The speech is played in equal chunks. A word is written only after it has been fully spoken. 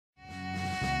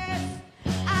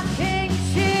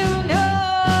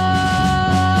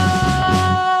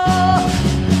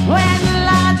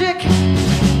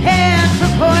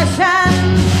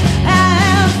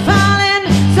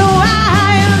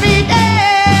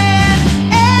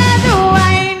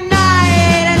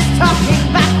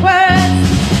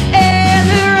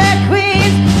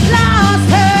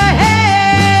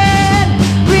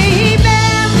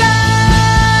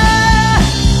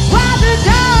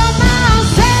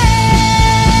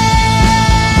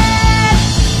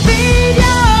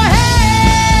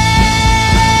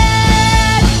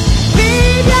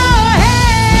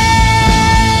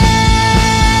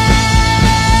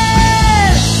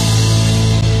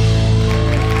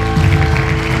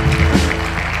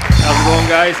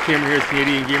guys, Cameron here,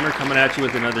 Canadian Gamer, coming at you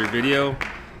with another video.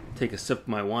 Take a sip of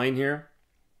my wine here.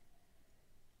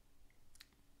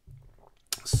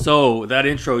 So that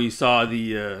intro, you saw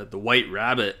the white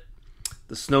rabbit,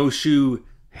 the snowshoe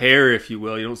hare, if you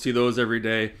will. You don't see those every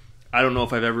day. I don't know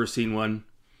if I've ever seen one.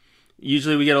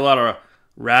 Usually we get a lot of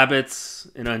rabbits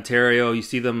in Ontario. You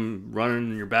see them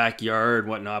running in your backyard and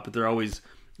whatnot, but they're always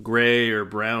gray or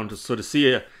brown. So to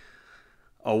see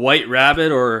a white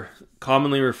rabbit, or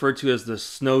commonly referred to as the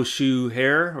snowshoe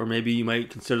hare, or maybe you might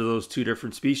consider those two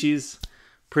different species,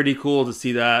 pretty cool to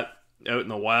see that out in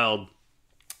the wild.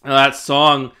 Now that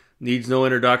song needs no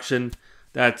introduction.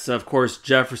 That's, of course,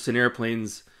 Jefferson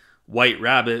Airplane's White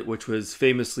Rabbit, which was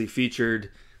famously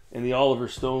featured in the Oliver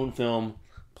Stone film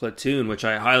Platoon, which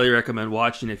I highly recommend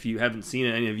watching if you haven't seen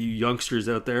it, any of you youngsters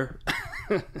out there.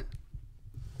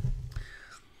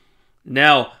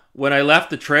 Now, when I left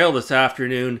the trail this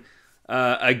afternoon,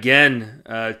 again,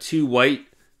 two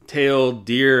white-tailed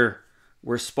deer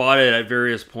were spotted at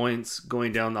various points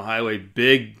going down the highway.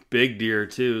 Big deer,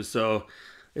 too. So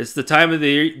it's the time of the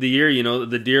year, you know,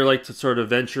 the deer like to sort of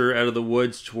venture out of the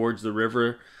woods towards the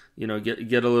river, you know,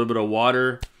 get a little bit of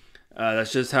water.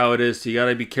 That's just how it is. So you got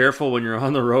to be careful when you're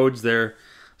on the roads there.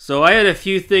 So I had a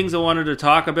few things I wanted to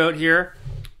talk about here.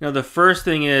 Now, the first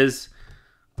thing is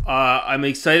I'm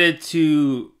excited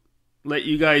to let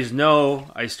you guys know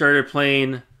I started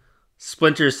playing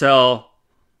Splinter Cell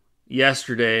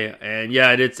yesterday, and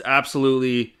yeah, it's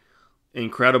absolutely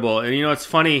incredible. And you know, it's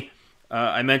funny,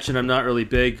 I mentioned I'm not really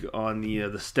big on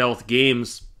the stealth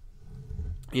games.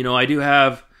 You know, I do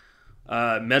have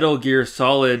Metal Gear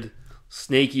Solid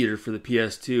Snake Eater for the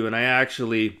PS2, and I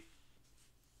actually,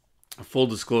 full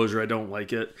disclosure, I don't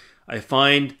like it. I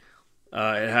find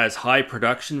it has high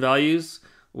production values,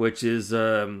 which is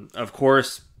of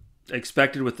course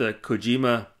expected with a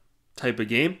Kojima type of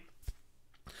game,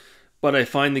 but I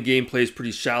find the gameplay is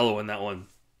pretty shallow in that one.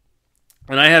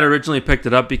 And I had originally picked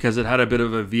it up because it had a bit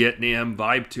of a Vietnam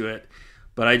vibe to it,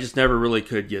 but I just never really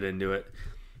could get into it.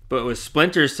 But with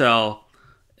Splinter Cell,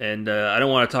 and I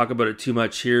don't want to talk about it too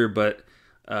much here, but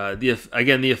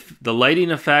the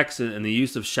lighting effects and the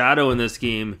use of shadow in this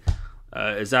game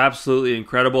is absolutely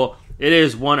incredible. It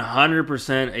is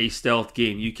 100% a stealth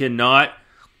game. You cannot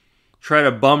try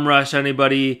to bum rush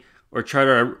anybody or try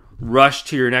to rush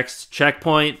to your next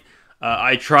checkpoint.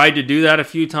 I tried to do that a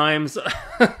few times,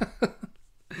 and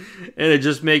it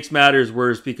just makes matters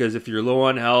worse, because if you're low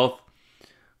on health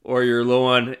or you're low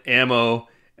on ammo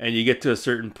and you get to a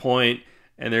certain point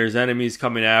and there's enemies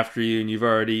coming after you and you've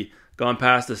already gone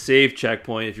past the save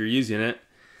checkpoint if you're using it,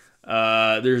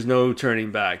 there's no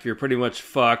turning back. You're pretty much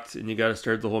fucked, and you got to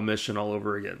start the whole mission all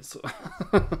over again. So,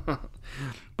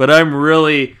 but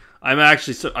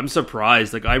I'm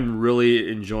surprised. Like, I'm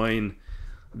really enjoying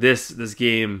this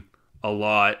game a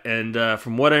lot. And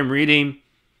from what I'm reading,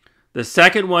 the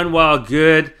second one, while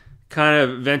good, kind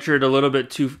of ventured a little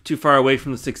bit too far away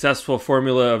from the successful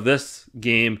formula of this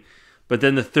game. But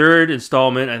then the third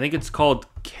installment, I think it's called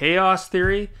Chaos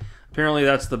Theory. Apparently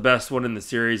that's the best one in the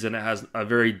series, and it has a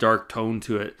very dark tone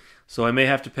to it. So I may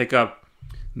have to pick up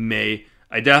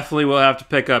I definitely will have to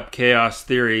pick up Chaos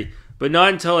Theory, but not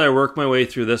until I work my way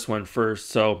through this one first.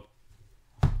 So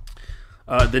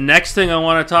the next thing I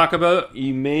want to talk about,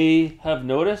 you may have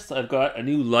noticed I've got a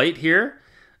new light here.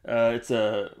 It's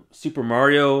a Super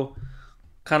Mario,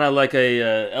 kind of like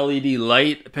a LED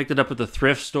light. I picked it up at the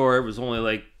thrift store. It was only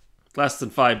like less than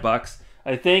 $5.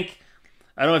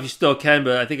 I don't know if you still can,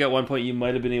 but I think at one point you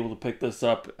might have been able to pick this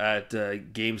up at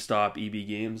GameStop, EB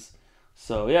Games.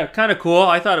 So yeah, kind of cool.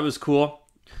 I thought it was cool.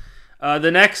 The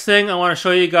next thing I want to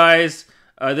show you guys,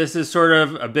 this is sort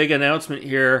of a big announcement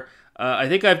here. I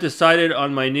think I've decided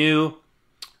on my new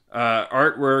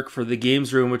artwork for the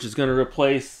games room, which is going to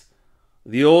replace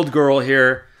the old girl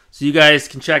here. So you guys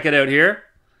can check it out here.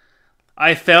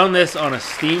 I found this on a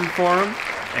Steam forum,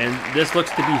 and this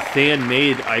looks to be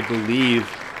fan-made, I believe,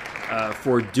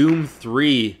 for Doom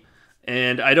 3.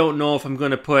 And I don't know if I'm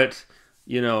going to put,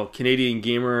 you know, Canadian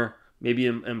Gamer maybe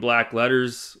in black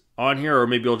letters on here, or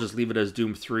maybe I'll just leave it as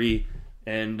Doom 3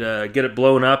 and get it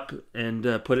blown up and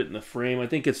put it in the frame. I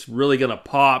think it's really going to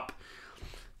pop.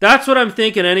 That's what I'm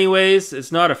thinking anyways.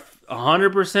 It's not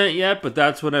 100% yet, but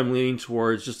that's what I'm leaning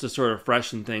towards, just to sort of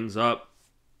freshen things up.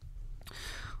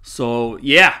 So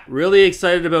yeah, really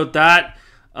excited about that.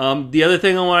 The other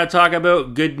thing I want to talk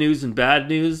about, good news and bad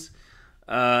news.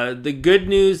 The good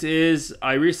news is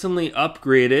I recently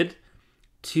upgraded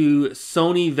to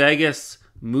Sony Vegas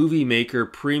Movie Maker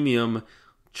Premium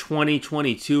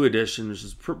 2022 edition, which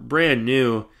is brand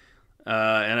new,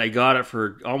 and I got it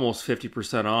for almost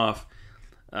 50% off.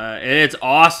 and it's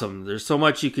awesome. There's so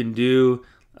much you can do.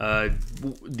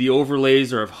 The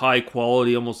overlays are of high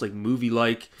quality, almost like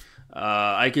movie-like.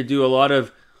 I could do a lot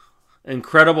of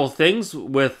incredible things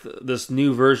with this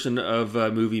new version of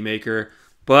Movie Maker,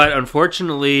 but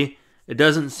unfortunately, it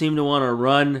doesn't seem to want to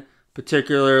run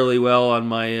particularly well on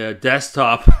my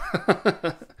desktop.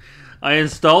 I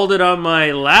installed it on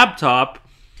my laptop,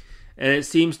 and it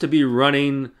seems to be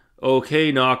running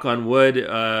okay, knock on wood.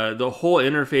 The whole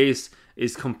interface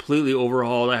is completely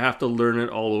overhauled. I have to learn it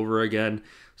all over again.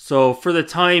 So for the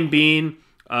time being,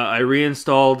 I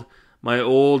reinstalled my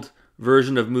old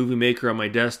version of Movie Maker on my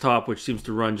desktop, which seems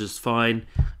to run just fine.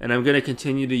 And I'm going to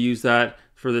continue to use that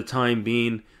for the time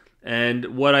being.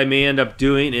 And what I may end up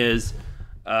doing is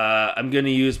I'm going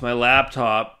to use my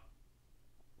laptop,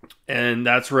 and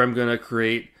that's where I'm going to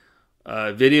create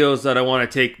videos that I want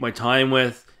to take my time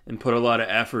with and put a lot of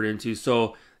effort into.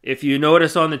 So if you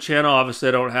notice on the channel, obviously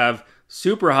I don't have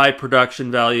super high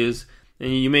production values,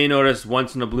 and you may notice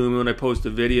once in a blue moon I post a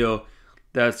video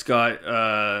that's got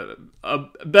a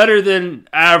better than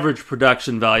average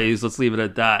production values. Let's leave it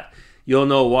at that. You'll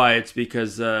know why. It's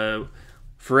because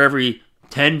for every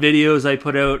 10 videos I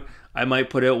put out, I might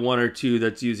put out 1 or 2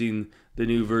 that's using the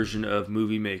new version of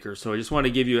Movie Maker. So I just want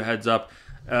to give you a heads up.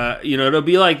 It'll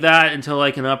be like that until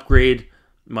I can upgrade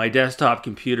my desktop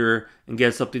computer and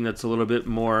get something that's a little bit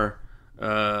more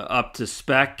up to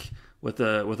spec with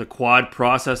a quad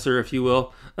processor, if you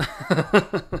will.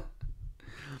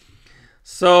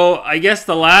 So I guess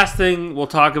the last thing we'll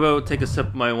talk about, take a sip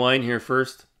of my wine here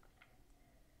first.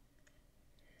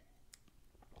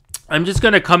 I'm just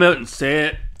going to come out and say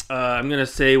it. I'm going to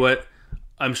say what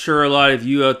I'm sure a lot of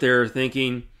you out there are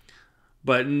thinking,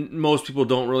 but most people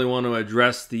don't really want to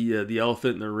address the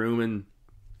elephant in the room. And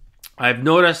I've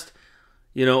noticed,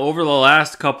 over the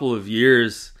last couple of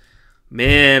years,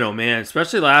 man, oh man,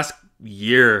 especially last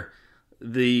year,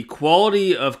 the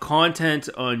quality of content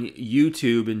on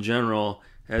YouTube in general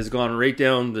has gone right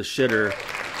down the shitter.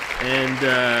 And,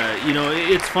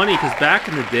 it's funny because back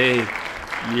in the day,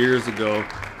 years ago,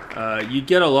 you'd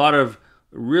get a lot of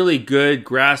really good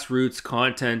grassroots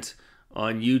content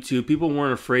on YouTube. People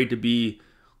weren't afraid to be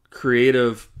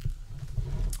creative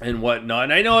and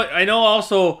whatnot. And I know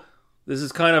also this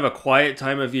is kind of a quiet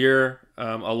time of year.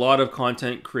 A lot of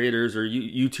content creators, or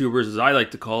YouTubers as I like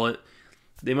to call it,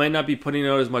 they might not be putting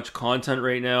out as much content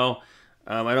right now.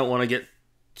 I don't want to get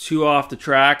too off the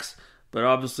tracks, but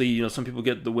obviously, some people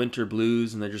get the winter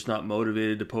blues and they're just not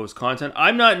motivated to post content.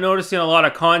 I'm not noticing a lot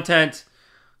of content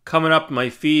coming up my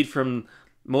feed from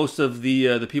most of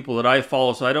the people that I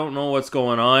follow, so I don't know what's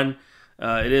going on.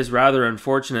 It is rather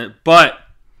unfortunate, but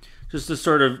just to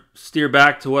sort of steer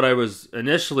back to what I was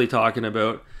initially talking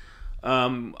about,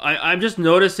 I'm just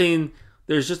noticing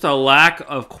there's just a lack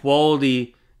of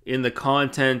quality in the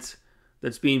content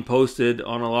that's being posted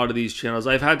on a lot of these channels.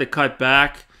 I've had to cut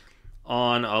back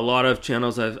on a lot of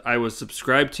channels I was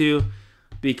subscribed to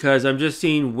because I'm just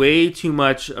seeing way too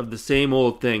much of the same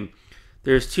old thing.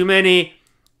 There's too many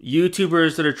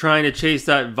YouTubers that are trying to chase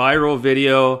that viral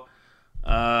video.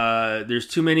 There's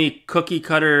too many cookie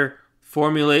cutter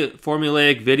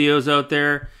formulaic videos out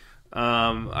there.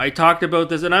 I talked about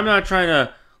this, and I'm not trying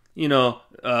to,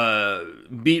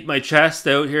 beat my chest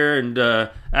out here and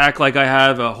act like I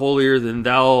have a holier than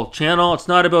thou channel. It's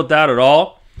not about that at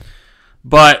all.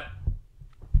 But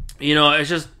it's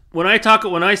just when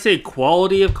I say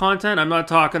quality of content, I'm not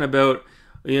talking about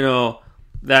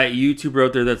that YouTuber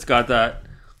out there that's got that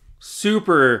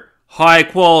super high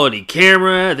quality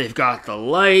camera. They've got the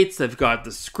lights, they've got the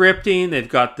scripting, they've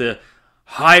got the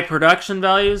high production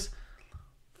values.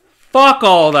 Fuck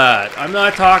all that. I'm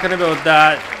not talking about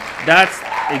that. That's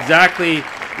exactly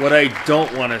what I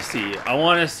don't want to see. I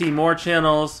want to see more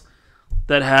channels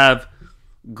that have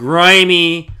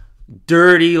grimy,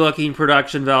 dirty looking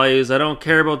production values. I don't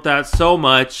care about that so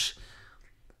much,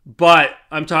 but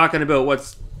I'm talking about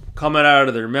what's coming out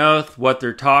of their mouth, what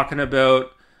they're talking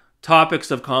about,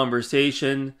 topics of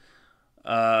conversation,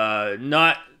 being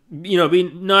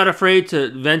not afraid to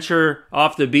venture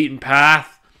off the beaten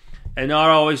path and not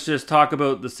always just talk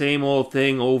about the same old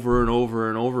thing over and over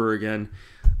and over again.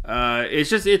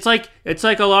 It's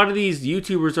like a lot of these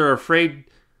YouTubers are afraid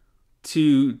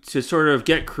to sort of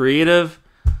get creative.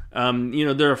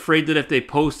 They're afraid that if they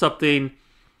post something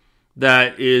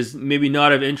that is maybe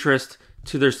not of interest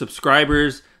to their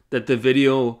subscribers, that the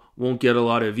video won't get a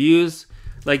lot of views.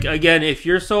 Like, again, if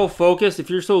you're so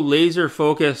laser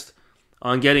focused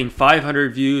on getting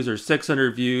 500 views or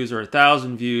 600 views or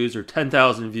 1,000 views or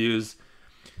 10,000 views,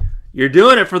 you're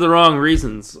doing it for the wrong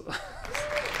reasons.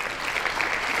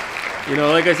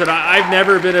 Like I said, I've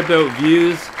never been about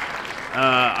views.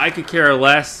 I could care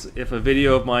less if a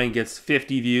video of mine gets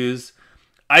 50 views.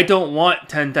 I don't want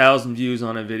 10,000 views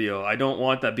on a video. I don't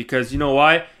want that, because you know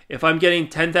why? If I'm getting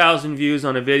 10,000 views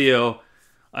on a video,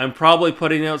 I'm probably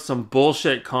putting out some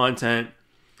bullshit content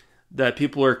that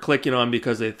people are clicking on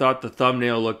because they thought the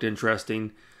thumbnail looked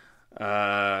interesting.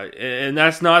 And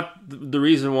that's not the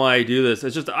reason why I do this.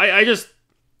 It's just,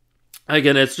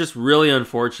 again, it's just really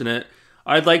unfortunate.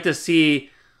 I'd like to see,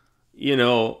 you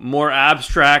know, more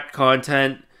abstract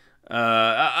content.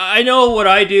 I know what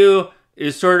I do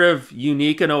is sort of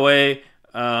unique in a way.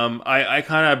 I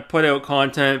kind of put out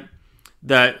content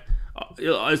that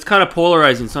it's kind of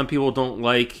polarizing. Some people don't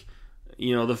like,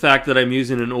 you know, the fact that I'm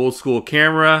using an old school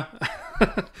camera.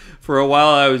 For a while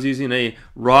I was using a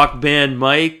Rock Band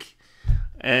mic.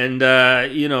 And,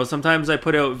 you know, sometimes I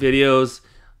put out videos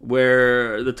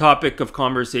where the topic of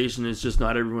conversation is just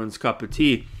not everyone's cup of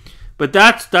tea. But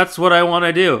that's what I want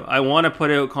to do. I want to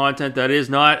put out content that is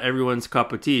not everyone's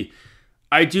cup of tea.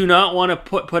 I do not want to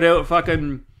put out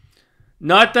fucking...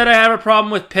 Not that I have a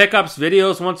problem with pickups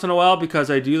videos once in a while,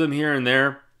 because I do them here and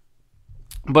there.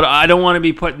 But I don't want to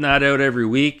be putting that out every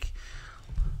week.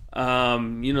 You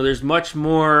know, there's much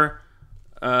more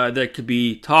that could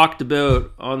be talked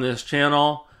about on this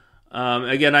channel.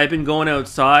 Again, I've been going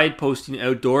outside, posting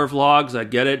outdoor vlogs. I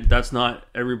get it. That's not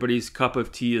everybody's cup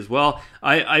of tea as well.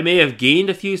 I may have gained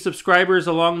a few subscribers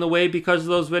along the way because of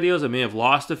those videos. I may have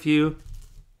lost a few.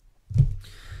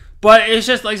 But it's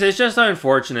just, like I said, it's just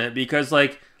unfortunate because,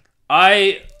 like,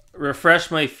 I refresh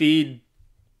my feed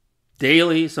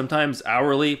daily, sometimes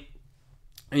hourly,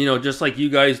 you know, just like you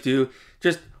guys do.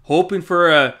 Just hoping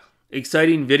for a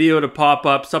exciting video to pop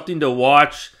up, something to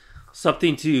watch,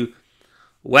 something to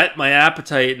whet my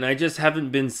appetite, and I just haven't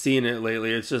been seeing it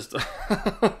lately. It's just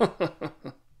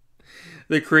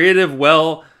the creative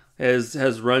well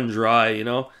has run dry, you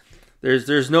know.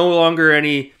 There's no longer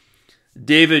any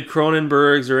David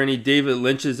Cronenbergs or any David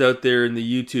Lynches out there in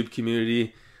the YouTube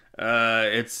community.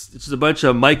 It's just a bunch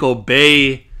of Michael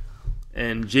Bay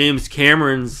and James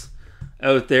Camerons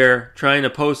out there trying to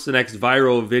post the next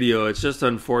viral video. It's just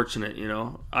unfortunate, you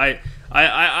know. I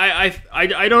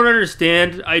don't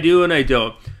understand. I do and I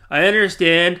don't. I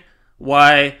understand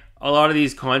why a lot of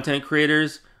these content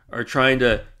creators are trying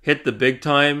to hit the big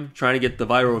time, trying to get the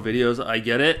viral videos. I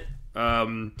get it.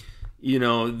 You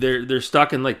know, they're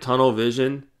stuck in like tunnel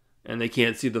vision and they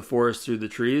can't see the forest through the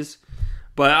trees.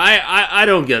 But I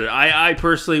don't get it. I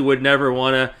personally would never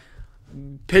want to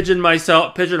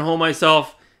pigeonhole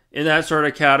myself in that sort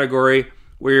of category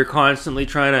where you're constantly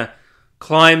trying to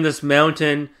climb this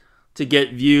mountain to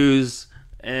get views,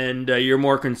 and you're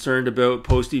more concerned about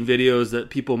posting videos that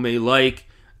people may like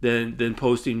than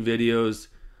posting videos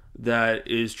that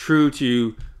is true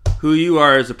to who you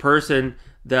are as a person,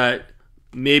 that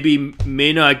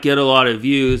may not get a lot of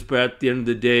views, but at the end of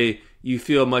the day, you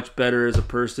feel much better as a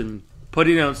person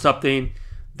putting out something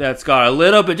that's got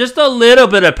just a little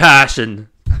bit of passion.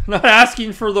 Not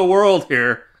asking for the world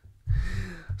here.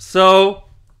 So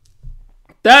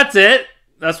that's it.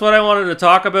 That's what I wanted to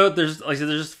talk about. Like I said,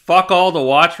 there's just fuck all to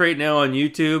watch right now on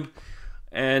YouTube,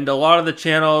 and a lot of the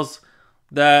channels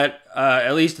that,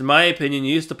 at least in my opinion,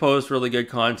 used to post really good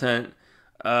content.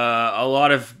 A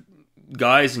lot of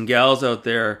guys and gals out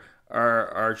there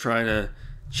are trying to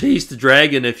chase the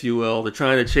dragon, if you will. They're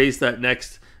trying to chase that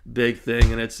next big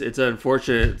thing, and it's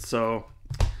unfortunate. So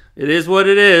it is what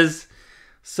it is.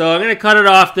 So I'm going to cut it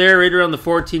off there right around the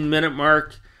 14-minute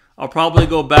mark. I'll probably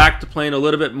go back to playing a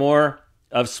little bit more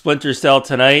of Splinter Cell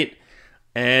tonight.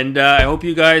 And I hope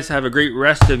you guys have a great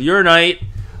rest of your night.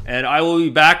 And I will be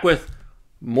back with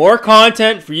more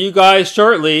content for you guys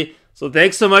shortly. So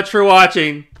thanks so much for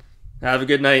watching. Have a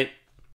good night.